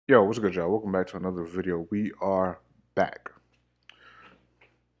Yo, what's good, y'all? Welcome back to another video. We are back.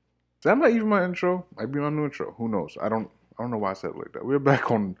 Is that not even my intro? Might be my new intro. Who knows? I don't know why I said it like that. We're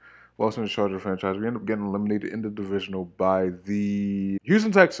back on Los Angeles Charger franchise. We end up getting eliminated in the divisional by the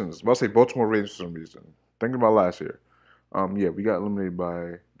Houston Texans. I'll say Baltimore Ravens for some reason. Thinking about last year. Yeah, we got eliminated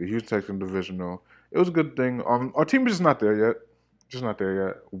by the Houston Texans divisional. It was a good thing. Our team is just not there yet. Just not there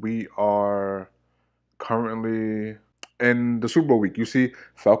yet. We are currently in the Super Bowl week. You see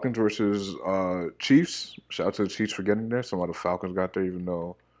Falcons versus Chiefs. Shout out to the Chiefs for getting there. Some of the Falcons got there, even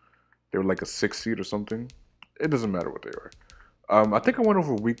though they were like a 6 seed or something. It doesn't matter what they were. I think I went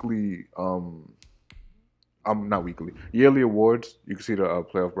over weekly. Not weekly. Yearly awards. You can see the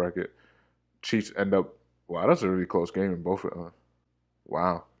playoff bracket. Chiefs end up. Wow, that's a really close game in both.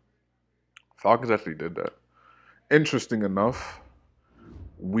 Wow, Falcons actually did that. Interesting enough,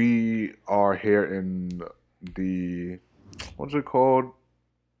 we are here in the what's it called?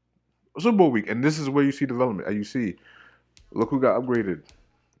 Super Bowl week, and this is where you see development. And you see, look who got upgraded.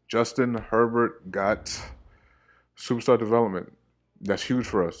 Justin Herbert got superstar development. That's huge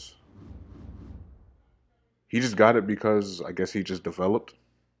for us. He just got it because I guess he just developed.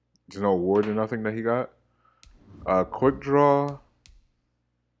 There's no award or nothing that he got. Quick draw.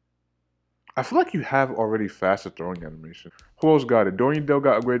 I feel like you have already faster throwing animation. Who else got it? Dorian Dale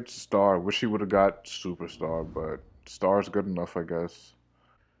got upgraded to star. Wish he would have got superstar, but star is good enough, I guess.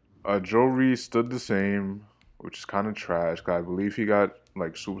 Joe Reed stood the same, which is kind of trash. 'Cause I believe he got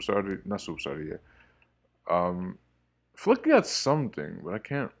like superstar, not superstar yet. I feel like he got something, but I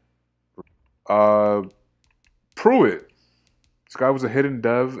can't. Uh, Pruitt. This guy was a hidden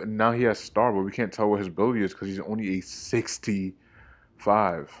dev, and now he has star, but we can't tell what his ability is because he's only a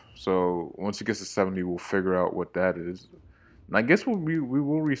 65. So once he gets to 70, we'll figure out what that is. And I guess we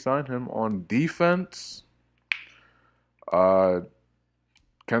will resign him on defense. Uh,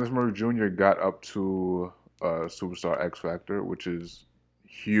 Kenneth Murray Jr. got up to Superstar X Factor, which is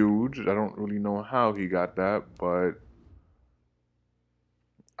huge. I don't really know how he got that, but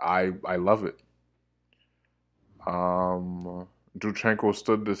I love it. Druchenko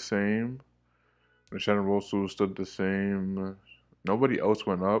stood the same. Shannon Rosu stood the same. Nobody else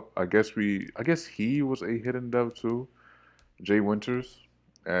went up. I guess he was a hidden dev too. Jay Winters,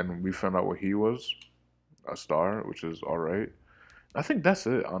 and we found out what he was, a star, which is all right. I think that's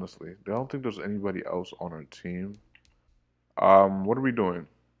it, honestly. I don't think there's anybody else on our team. What are we doing?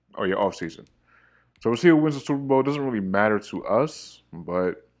 Oh yeah, off season. So we'll see who wins the Super Bowl. It doesn't really matter to us,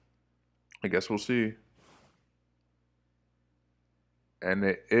 but I guess we'll see. And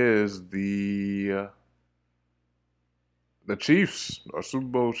it is the Chiefs are Super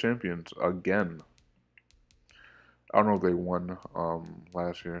Bowl champions again. I don't know if they won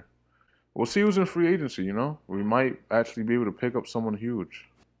last year. We'll see who's in free agency, you know? We might actually be able to pick up someone huge.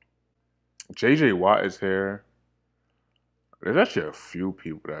 JJ Watt is here. There's actually a few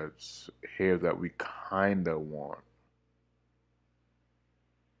people that's here that we kinda want.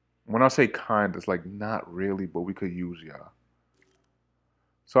 When I say kind, it's like not really, but we could use y'all.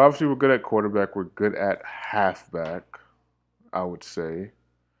 So obviously we're good at quarterback, we're good at halfback, I would say.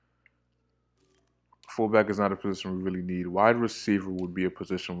 Fullback is not a position we really need. Wide receiver would be a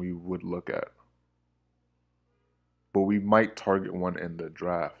position we would look at. But we might target one in the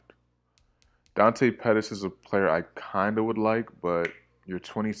draft. Dante Pettis is a player I kind of would like, but you're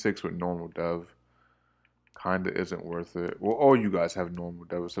 26 with normal dev. Kind of isn't worth it. Well, all you guys have normal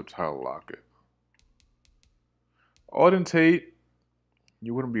dev except Tyler Lockett. Auden Tate,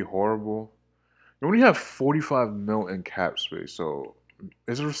 you wouldn't be horrible. You only have 45 mil in cap space, so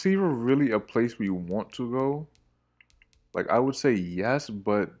is a receiver really a place we want to go? Like, I would say yes,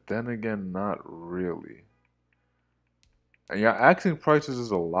 but then again, not really. And y'all asking prices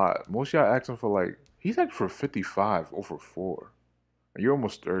is a lot. Most y'all asking for like, he's asking for 55 over 4. And you're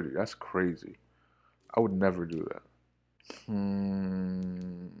almost 30. That's crazy. I would never do that.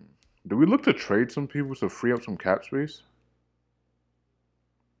 Hmm. Do we look to trade some people to free up some cap space?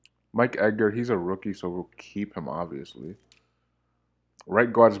 Mike Edgar, he's a rookie, so we'll keep him, obviously.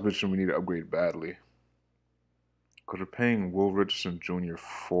 Right guard is a position we need to upgrade badly. Because we're paying Will Richardson Jr.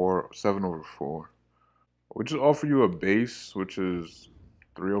 7 over 4. We just offer you a base, which is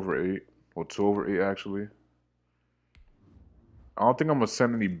 3 over 8. Well, 2 over 8, actually. I don't think I'm going to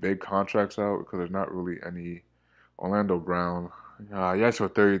send any big contracts out because there's not really any. Orlando Brown. Yes, for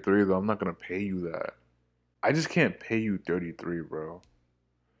 33, though. I'm not going to pay you that. I just can't pay you 33, bro.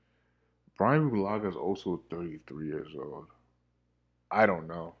 Brian Bulaga is also 33 years old. I don't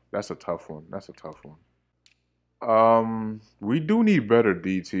know. That's a tough one. That's a tough one. We do need better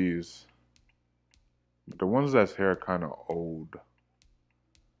DTs. The ones that's here are kind of old.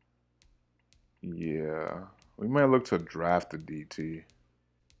 Yeah. We might look to draft a DT.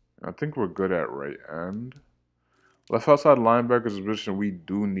 I think we're good at right end. Left outside linebacker is a position we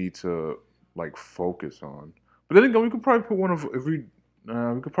do need to like focus on. But then again, we could probably put one of if we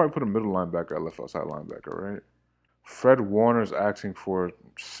could probably put a middle linebacker at left outside linebacker, right? Fred Warner's asking for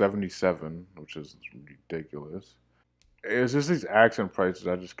 77, which is ridiculous. It's just these accent prices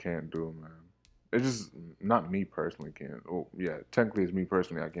I just can't do, man. It's just not me personally can't. Oh yeah, technically it's me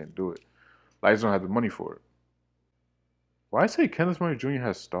personally I can't do it. I just don't have the money for it. Why I say Kenneth Murray Jr.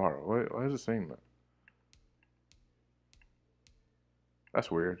 has star? Why is it saying that? That's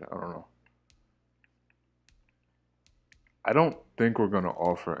weird. I don't know. I don't think we're gonna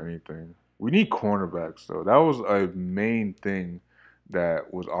offer anything. We need cornerbacks though. That was a main thing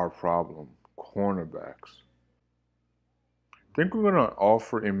that was our problem. Cornerbacks. Think we're gonna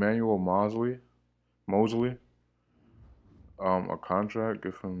offer Emmanuel Mosley, a contract,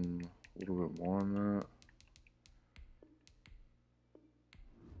 give him a little bit more on that.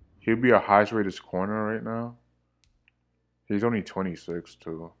 He'll be our highest rated corner right now. He's only 26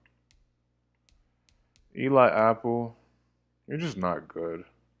 too. Eli Apple, you're just not good.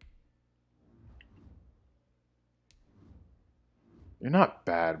 You're not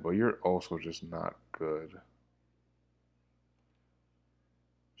bad, but you're also just not good.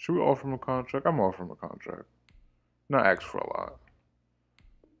 Should we offer him a contract? I'm offering him a contract. Not ask for a lot.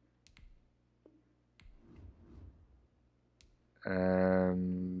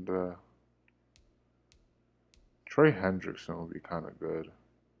 And Trey Hendrickson would be kind of good.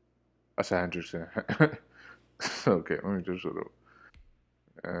 I said Hendrickson. Okay, let me just shut up.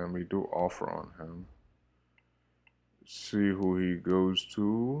 And we do offer on him. See who he goes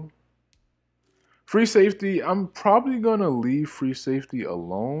to. Free safety, I'm probably going to leave free safety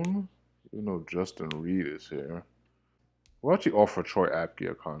alone. You know Justin Reed is here. We'll actually offer Troy Apke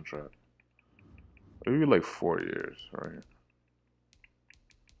a contract. Maybe like 4 years, right?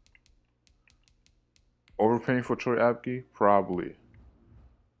 Overpaying for Troy Apke? Probably.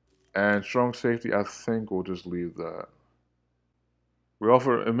 And strong safety, I think we'll just leave that. We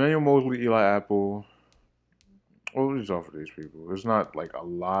offer Emmanuel Mosley, Eli Apple. We'll just offer these people. It's not like a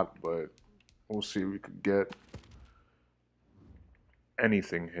lot, but we'll see if we could get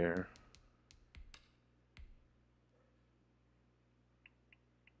anything here.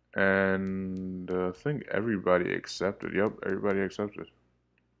 And I think everybody accepted. Yep, everybody accepted.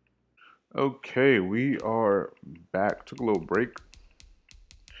 Okay, we are back. Took a little break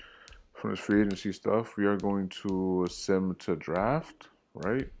from this free agency stuff. We are going to sim to draft,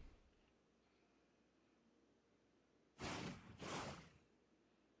 right?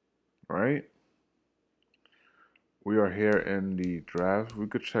 Right? We are here in the draft. We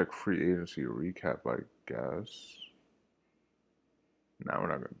could check free agency recap, I guess. Nah, we're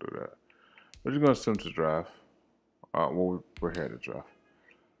not going to do that. We're just going to sim to draft. Well, we're here to draft.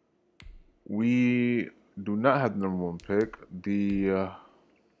 We do not have the number one pick. The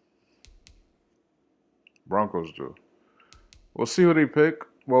Broncos do. We'll see who they pick.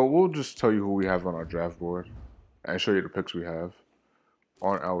 Well, we'll just tell you who we have on our draft board and show you the picks we have.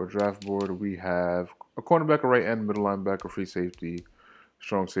 On our draft board, we have a cornerback, a right end, middle linebacker, free safety,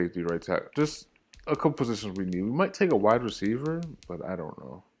 strong safety, right tackle. Just a couple positions we need. We might take a wide receiver, but I don't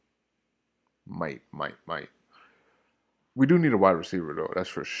know. Might. We do need a wide receiver, though. That's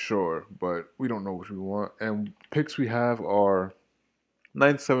for sure. But we don't know which we want. And picks we have are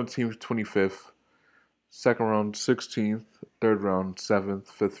 9th, 17th, 25th, second round, 16th, third round, 7th,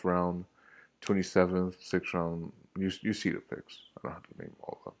 5th round, 27th, 6th round. You see the picks. I don't have to name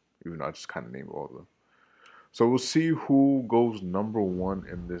all of them, even though I just kind of named all of them. So we'll see who goes number one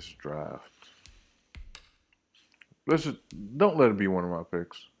in this draft. Don't let it be one of my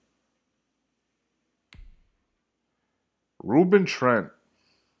picks. Ruben Trent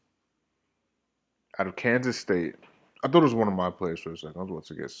out of Kansas State. I thought it was one of my players for a second. I was about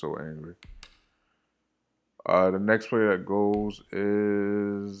to get so angry. The next player that goes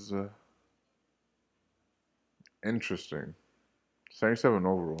is interesting. 77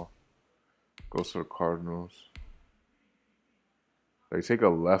 overall. Goes to the Cardinals. They take a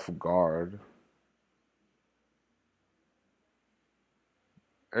left guard.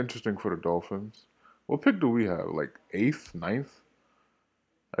 Interesting for the Dolphins. What pick do we have? Like 8th, 9th?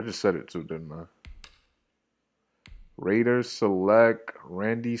 I just said it too, didn't I? Raiders select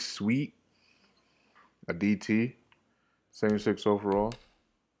Randy Sweet, a DT, 76 overall.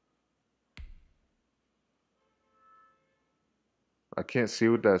 I can't see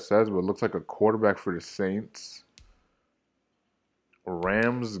what that says, but it looks like a quarterback for the Saints.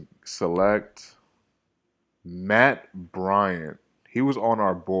 Rams select Matt Bryant. He was on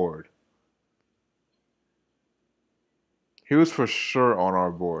our board. He was for sure on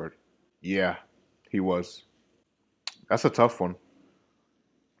our board. Yeah, he was. That's a tough one.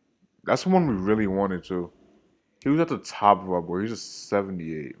 That's the one we really wanted to. He was at the top of our board. He was just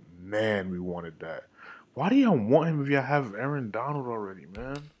 78. Man, we wanted that. Why do y'all want him if y'all have Aaron Donald already,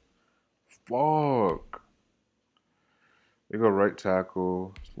 man? Fuck. They go right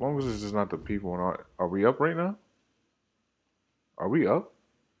tackle. As long as it's just not the people. Are we up right now? Are we up?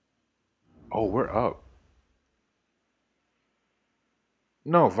 Oh, we're up.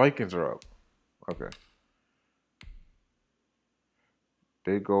 No, Vikings are up. Okay.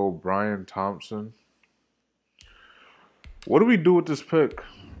 They go Brian Thompson. What do we do with this pick?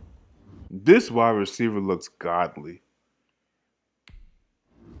 This wide receiver looks godly.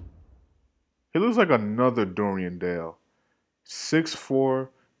 He looks like another Dorian Dale. 6'4",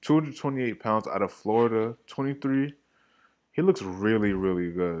 228 pounds out of Florida, 23. He looks really,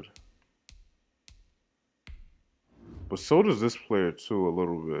 really good. But so does this player too, a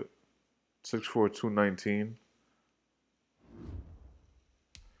little bit. 6'4", 219.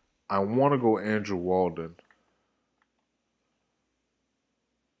 I want to go Andrew Walden.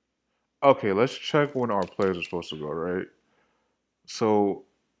 Okay, let's check when our players are supposed to go, right? So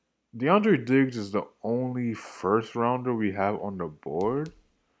DeAndre Diggs is the only first rounder we have on the board.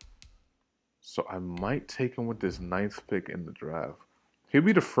 So I might take him with this ninth pick in the draft. He'll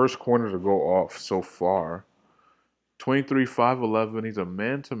be the first corner to go off so far. 23, 5'11". He's a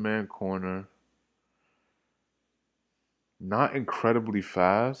man-to-man corner. Not incredibly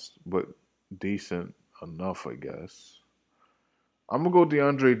fast, but decent enough, I guess. I'm gonna go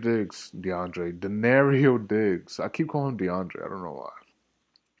DeAndre Diggs. Denario Diggs. I keep calling him DeAndre. I don't know why.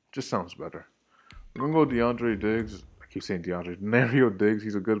 Just sounds better. I'm gonna go DeAndre Diggs. I keep saying DeAndre. Denario Diggs.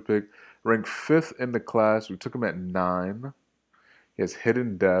 He's a good pick. Ranked 5th in the class. We took him at 9. He has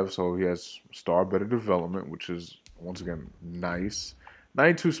hidden dev, so he has star better development, which is once again nice.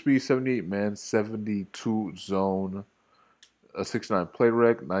 92 speed, 78 man, 72 zone, a 69 play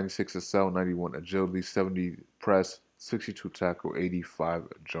rec, 96 SL, 91 agility, 70 press, 62 tackle, 85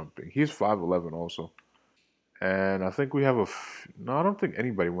 jumping. He's 5'11 also. And I think we have no, I don't think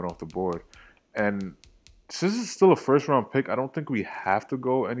anybody went off the board. And since it's still a first round pick, I don't think we have to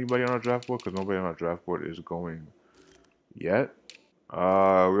go anybody on our draft board because nobody on our draft board is going yet. We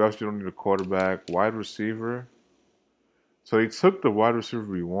obviously don't need a quarterback. Wide receiver. So he took the wide receiver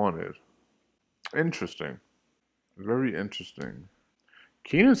we wanted. Interesting. Very interesting.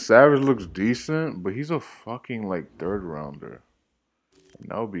 Keenan Savage looks decent, but he's a fucking like third rounder. And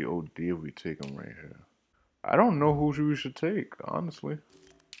that would be OD if we take him right here. I don't know who we should take, honestly.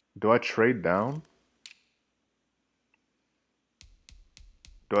 Do I trade down?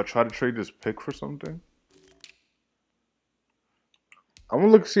 Do I try to trade this pick for something? I'm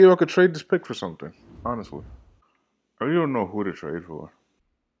gonna look see if I could trade this pick for something, honestly. I really don't know who to trade for.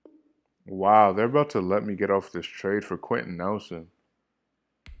 Wow, they're about to let me get off this trade for Quentin Nelson.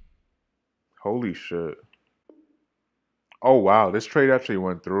 Holy shit. Oh, wow. This trade actually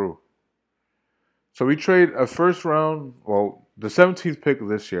went through. So we trade a first round, well, the 17th pick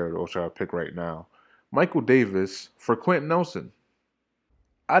this year, which I pick right now, Michael Davis for Quentin Nelson.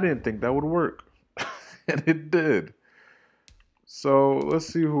 I didn't think that would work. And it did. So let's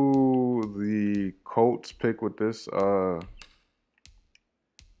see who the Colts pick with this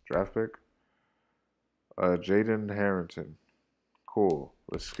draft pick. Jaden Harrington. Cool.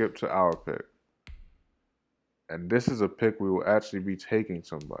 Let's skip to our pick. And this is a pick we will actually be taking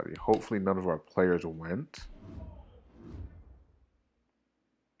somebody. Hopefully none of our players went.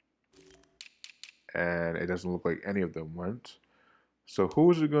 And it doesn't look like any of them went. So who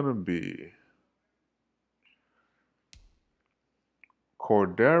is it going to be?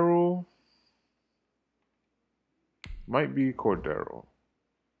 Cordero? Might be Cordero.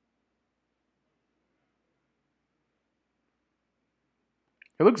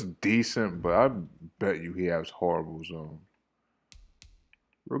 He looks decent, but I bet you he has horrible zone.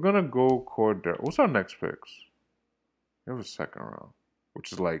 We're going to go Cordero. What's our next picks? We have a second round,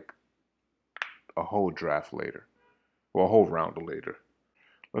 which is like a whole draft later. Well, a whole round later.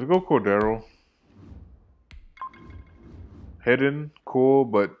 Let's go Cordero. Hidden, cool,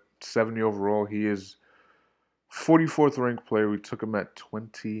 but 70 overall. He is 44th ranked player. We took him at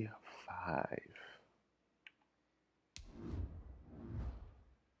 25.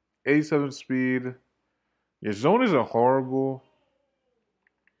 87 speed. Your zone isn't horrible.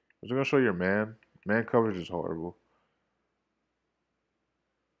 I was going to show your man. Man coverage is horrible.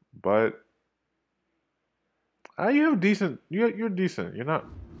 But you have decent. You're decent. You're not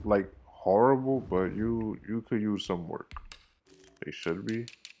like horrible, but you could use some work. They should be.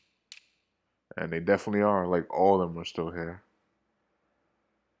 And they definitely are. Like, all of them are still here.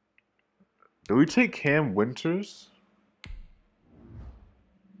 Do we take Cam Winters?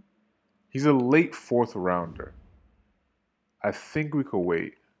 He's a late fourth rounder. I think we could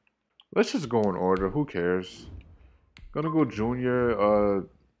wait. Let's just go in order. Who cares? Gonna go Junior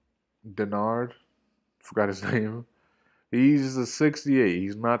Denard. Forgot his name. He's a 68.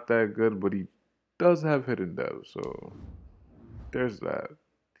 He's not that good, but he does have hidden depth. So there's that.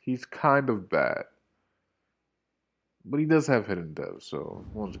 He's kind of bad, but he does have hidden depth. So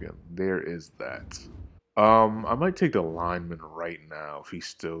once again, there is that. I might take the lineman right now if he's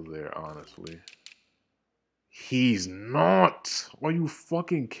still there. Honestly, he's not. Are you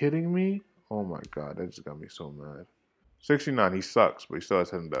fucking kidding me? Oh my god, that just got me so mad. 69. He sucks, but he still has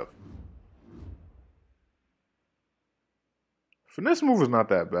hidden depth. Finesse move is not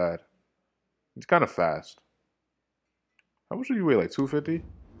that bad. It's kind of fast. How much do you weigh? Like 250?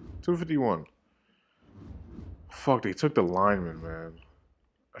 251. Fuck, they took the lineman, man.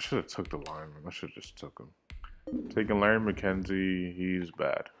 I should have took the lineman. I should have just took him. Taking Larry McKenzie, he's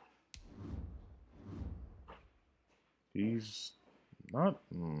bad. He's not.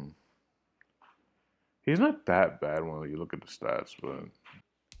 He's not that bad when you look at the stats, but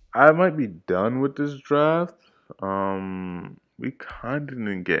I might be done with this draft. We kind of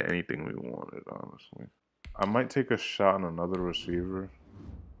didn't get anything we wanted, honestly. I might take a shot on another receiver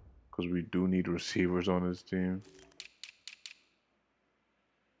because we do need receivers on this team.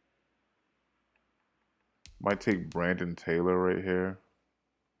 Might take Brandon Taylor right here.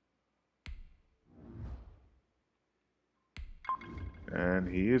 And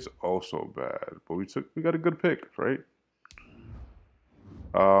he is also bad. But we got a good pick, right?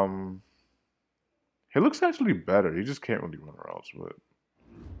 Um he looks actually better. He just can't really run routes, but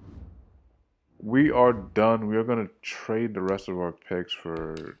we are done. We are gonna trade the rest of our picks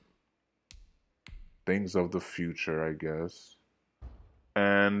for things of the future, I guess.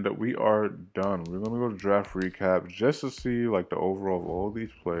 And we are done. We're gonna go to draft recap just to see like the overall of all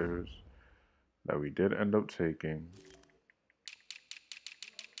these players that we did end up taking.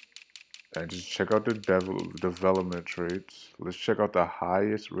 And just check out the development traits. Let's check out the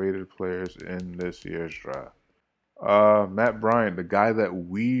highest rated players in this year's draft. Matt Bryant, the guy that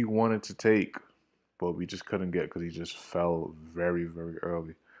we wanted to take, but we just couldn't get because he just fell very, very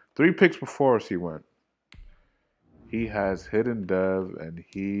early. 3 picks before us, he went. He has hidden dev, and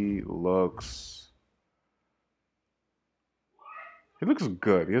he looks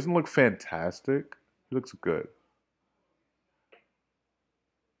good. He doesn't look fantastic. He looks good.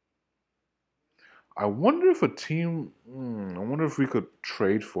 I wonder if a team. I wonder if we could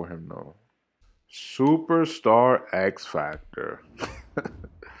trade for him though. Superstar X Factor.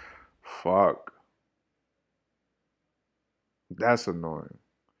 Fuck. That's annoying.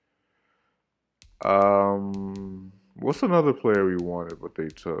 What's another player we wanted but they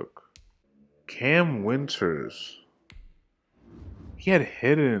took? Cam Winters. He had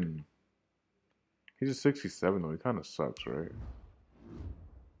hidden. He's a 67 though. He kind of sucks, right?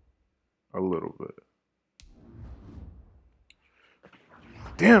 A little bit.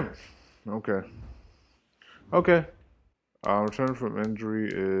 Damn. Okay. Okay. Return from injury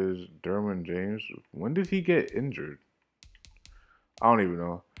is Derwin James. When did he get injured? I don't even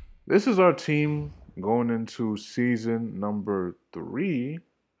know. This is our team going into season number 3.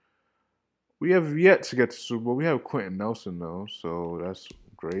 We have yet to get to Super Bowl. We have Quentin Nelson though, so that's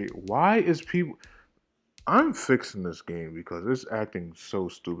great. Why is people? I'm fixing this game because it's acting so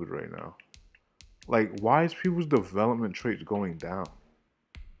stupid right now. Like, why is people's development traits going down?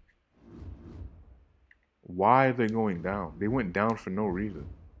 Why are they going down? They went down for no reason.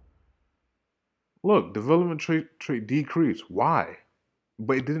 Look, development trait decrease. Why?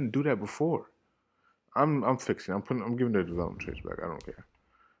 But it didn't do that before. I'm fixing. I'm giving the development traits back. I don't care.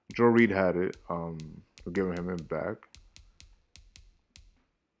 Joe Reed had it. We're giving him it back.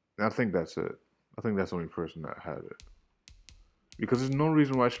 And I think that's it. I think that's the only person that had it. Because there's no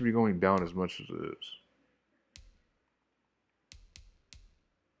reason why it should be going down as much as it is.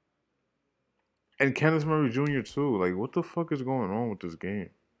 And Kenneth Murray Jr. too. Like, what the fuck is going on with this game?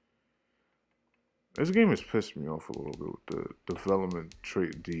 This game has pissed me off a little bit with the development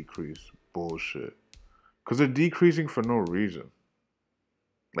trait decrease bullshit. Because they're decreasing for no reason.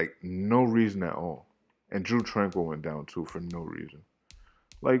 Like, no reason at all. And Drew Tranquil went down too for no reason.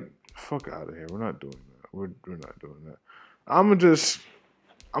 Like, fuck out of here. We're not doing that. We're not doing that. I'm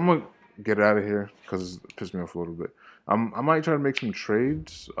gonna get out of here because it pissed me off a little bit. I might try to make some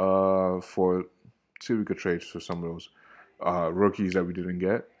trades for see if we could trade for some of those rookies that we didn't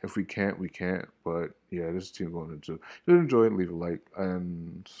get. If we can't, we can't. But yeah, this team going into. If you enjoy it, leave a like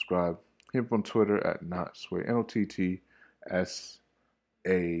and subscribe. Hit him up on Twitter at NotSway.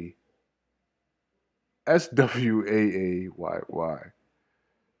 NOTTSASWAAYY.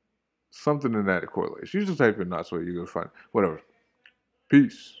 Something in that correlation. You just type in NotSway, you're gonna find it. Whatever.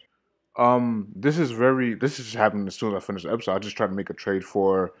 Peace. This is just happening as soon as I finish the episode. I just tried to make a trade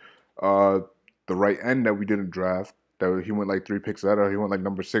for the right end that we didn't draft. That he went like 3 picks out. He went like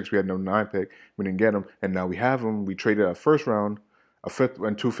number 6. We had number 9 pick. We didn't get him, and now we have him. We traded a first round, a fifth,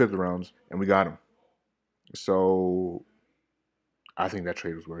 and 2 fifth rounds, and we got him. So I think that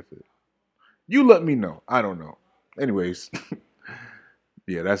trade was worth it. You let me know. I don't know. Anyways,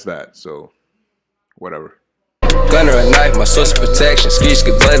 yeah, that's that. So whatever. Gunner at night, my source of protection. Skis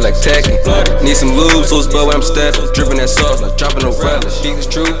get blood like Tekken. Need some lube, loose blood when I'm stepping. Dripping that sauce, like dropping a relic. Speak the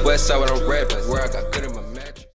truth, west side when I'm rapping. Where I got good.